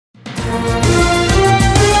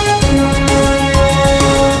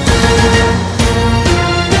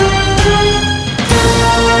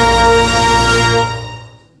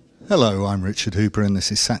Hello, I'm Richard Hooper and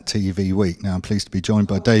this is SatTV Week. Now I'm pleased to be joined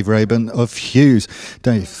by Dave Rehbehn of Hughes.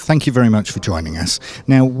 Dave, thank you very much for joining us.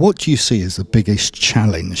 Now, what do you see as the biggest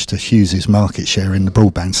challenge to Hughes's market share in the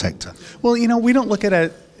broadband sector? Well, you know, we don't look at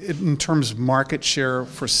it in terms of market share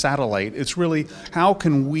for satellite. It's really how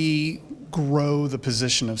can we grow the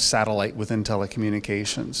position of satellite within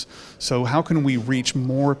telecommunications. So how can we reach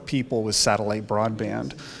more people with satellite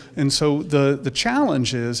broadband? And so the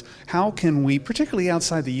challenge is how can we, particularly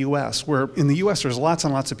outside the US, where in the US there's lots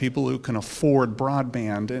and lots of people who can afford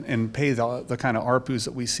broadband and pay the kind of ARPUs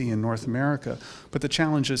that we see in North America. But the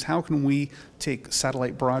challenge is how can we take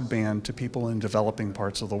satellite broadband to people in developing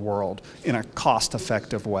parts of the world in a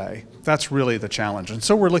cost-effective way? That's really the challenge. And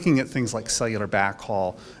so we're looking at things like cellular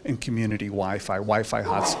backhaul and community Wi-Fi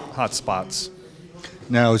hotspots.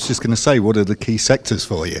 Now, I was just going to say, what are the key sectors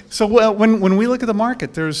for you? So when we look at the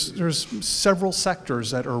market, there's several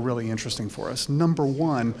sectors that are really interesting for us. Number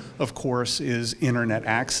one, of course, is internet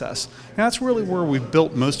access. And that's really where we've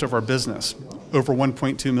built most of our business, over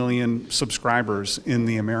 1.2 million subscribers in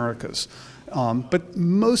the Americas. But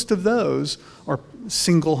most of those are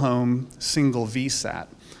single home, single VSAT.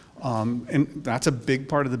 And that's a big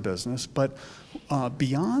part of the business. But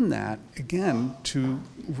beyond that, again, to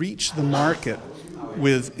reach the market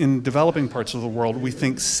in developing parts of the world, we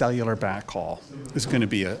think cellular backhaul is going to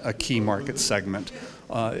be a key market segment.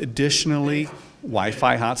 Additionally,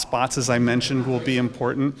 Wi-Fi hotspots, as I mentioned, will be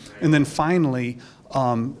important. And then finally,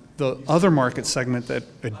 the other market segment,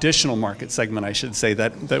 additional market segment, I should say,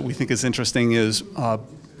 that we think is interesting is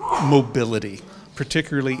mobility,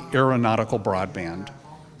 particularly aeronautical broadband.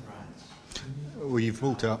 Well, you've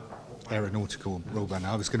brought up aeronautical broadband.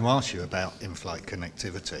 I was going to ask you about in-flight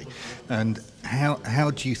connectivity, and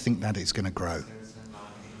how do you think that is going to grow?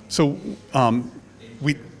 So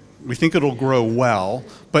we think it'll grow well,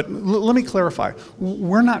 but let me clarify.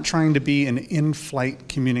 We're not trying to be an in-flight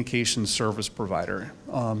communication service provider.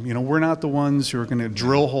 You know, we're not the ones who are going to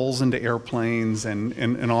drill holes into airplanes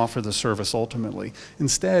and offer the service ultimately.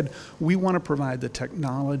 Instead, we want to provide the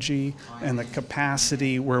technology and the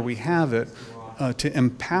capacity where we have it to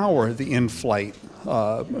empower the in-flight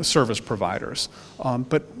service providers.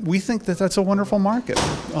 But we think that that's a wonderful market.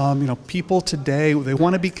 You know, people today, they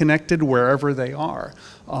want to be connected wherever they are.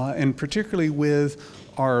 And particularly with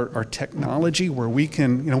our technology where we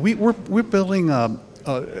can, you know, we're building an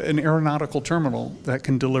aeronautical terminal that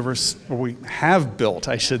can deliver, or we have built,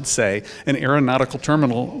 I should say, an aeronautical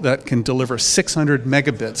terminal that can deliver 600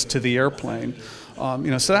 megabits to the airplane. You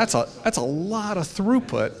know, so that's a lot of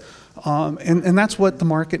throughput. And that's what the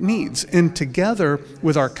market needs. And together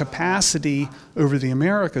with our capacity over the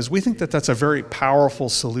Americas, we think that that's a very powerful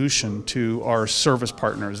solution to our service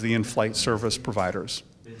partners, the in-flight service providers.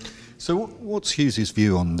 So what's Hughes's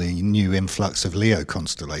view on the new influx of LEO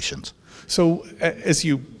constellations? So as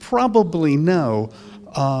you probably know,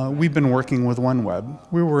 we've been working with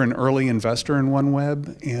OneWeb. We were an early investor in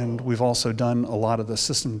OneWeb, and we've also done a lot of the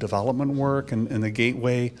system development work and the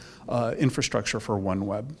gateway infrastructure for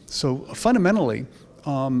OneWeb. So fundamentally,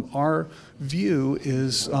 our view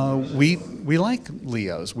is we like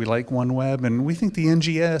LEOs, we like OneWeb, and we think the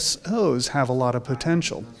NGSOs have a lot of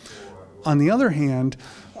potential. On the other hand,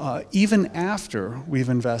 even after we've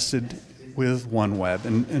invested with OneWeb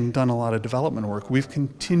and done a lot of development work, we've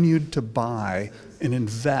continued to buy and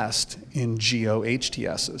invest in GEO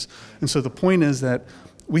HTSs. And so the point is that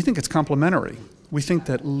we think it's complementary. We think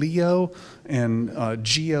that LEO and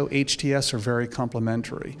GEO HTS are very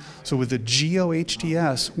complementary. So with the GEO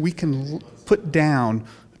HTS, we can put down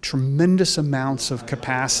tremendous amounts of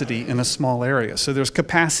capacity in a small area. So there's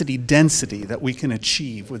capacity density that we can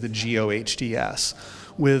achieve with a GEO HTS.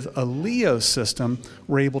 With a LEO system,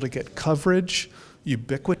 we're able to get coverage,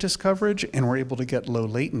 ubiquitous coverage, and we're able to get low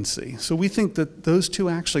latency. So we think that those two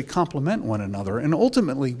actually complement one another, and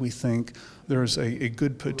ultimately we think there's a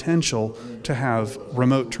good potential to have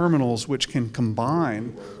remote terminals which can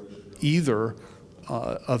combine either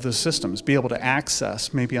of the systems, be able to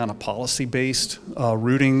access maybe on a policy-based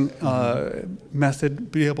routing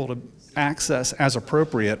method, be able to access as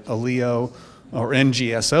appropriate a LEO or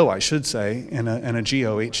NGSO, I should say, and a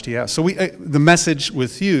GEO HTS. So the message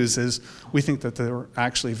with Hughes is we think that they're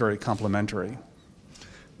actually very complementary.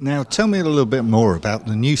 Now, tell me a little bit more about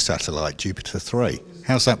the new satellite, Jupiter 3.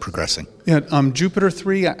 How's that progressing? Yeah, Jupiter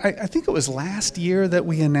 3, I think it was last year that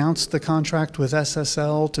we announced the contract with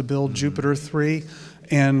SSL to build Jupiter 3.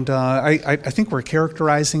 And I think we're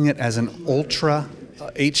characterizing it as an ultra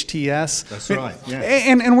HTS. That's right, yeah.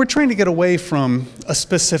 And we're trying to get away from a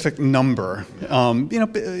specific number,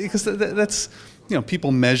 because that's,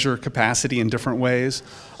 people measure capacity in different ways.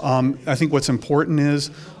 I think what's important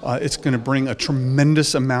is it's going to bring a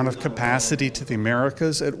tremendous amount of capacity to the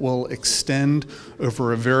Americas. It will extend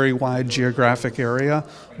over a very wide geographic area.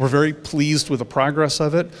 We're very pleased with the progress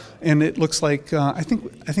of it, and it looks like I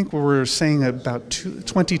think we're saying about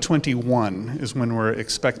 2021 is when we're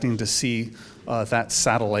expecting to see that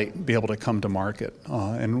satellite be able to come to market,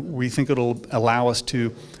 and we think it'll allow us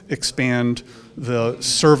to expand the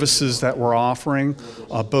services that we're offering,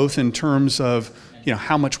 both in terms of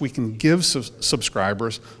how much we can give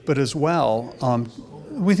subscribers, but as well,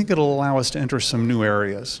 we think it'll allow us to enter some new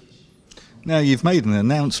areas. Now, you've made an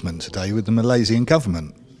announcement today with the Malaysian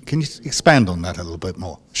government. Can you expand on that a little bit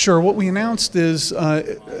more? Sure. What we announced is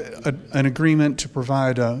an agreement to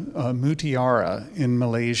provide a Mutiara in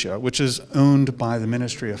Malaysia, which is owned by the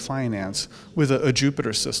Ministry of Finance, with a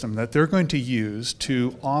Jupiter system that they're going to use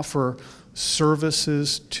to offer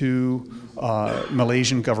services to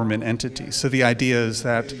Malaysian government entities. So the idea is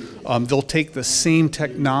that they'll take the same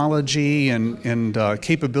technology and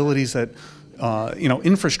capabilities that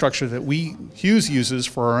infrastructure that Hughes uses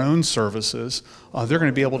for our own services. They're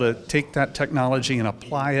going to be able to take that technology and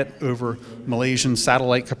apply it over Malaysian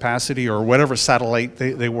satellite capacity or whatever satellite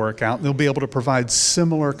they work out. They'll be able to provide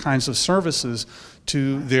similar kinds of services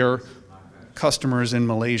to their customers in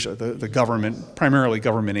Malaysia, the government, primarily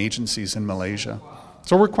government agencies in Malaysia.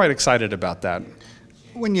 So we're quite excited about that.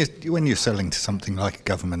 When you're selling to something like a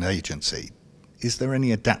government agency, is there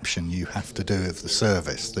any adaptation you have to do of the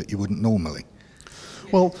service that you wouldn't normally?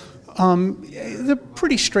 Well, they're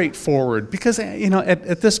pretty straightforward because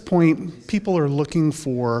at this point people are looking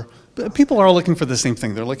for the same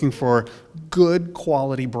thing. They're looking for good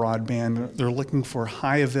quality broadband. They're looking for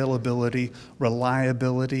high availability,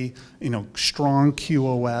 reliability, strong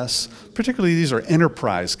QoS. Particularly these are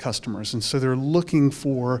enterprise customers, and so they're looking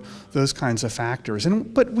for those kinds of factors.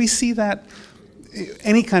 But we see that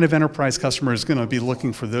any kind of enterprise customer is going to be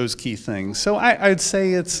looking for those key things. So I'd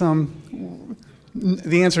say it's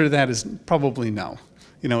the answer to that is probably no.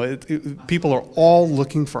 People are all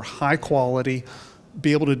looking for high quality,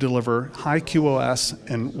 be able to deliver high QoS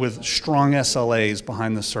and with strong SLAs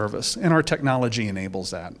behind the service, and our technology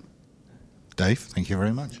enables that. Dave, thank you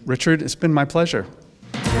very much. Richard, it's been my pleasure.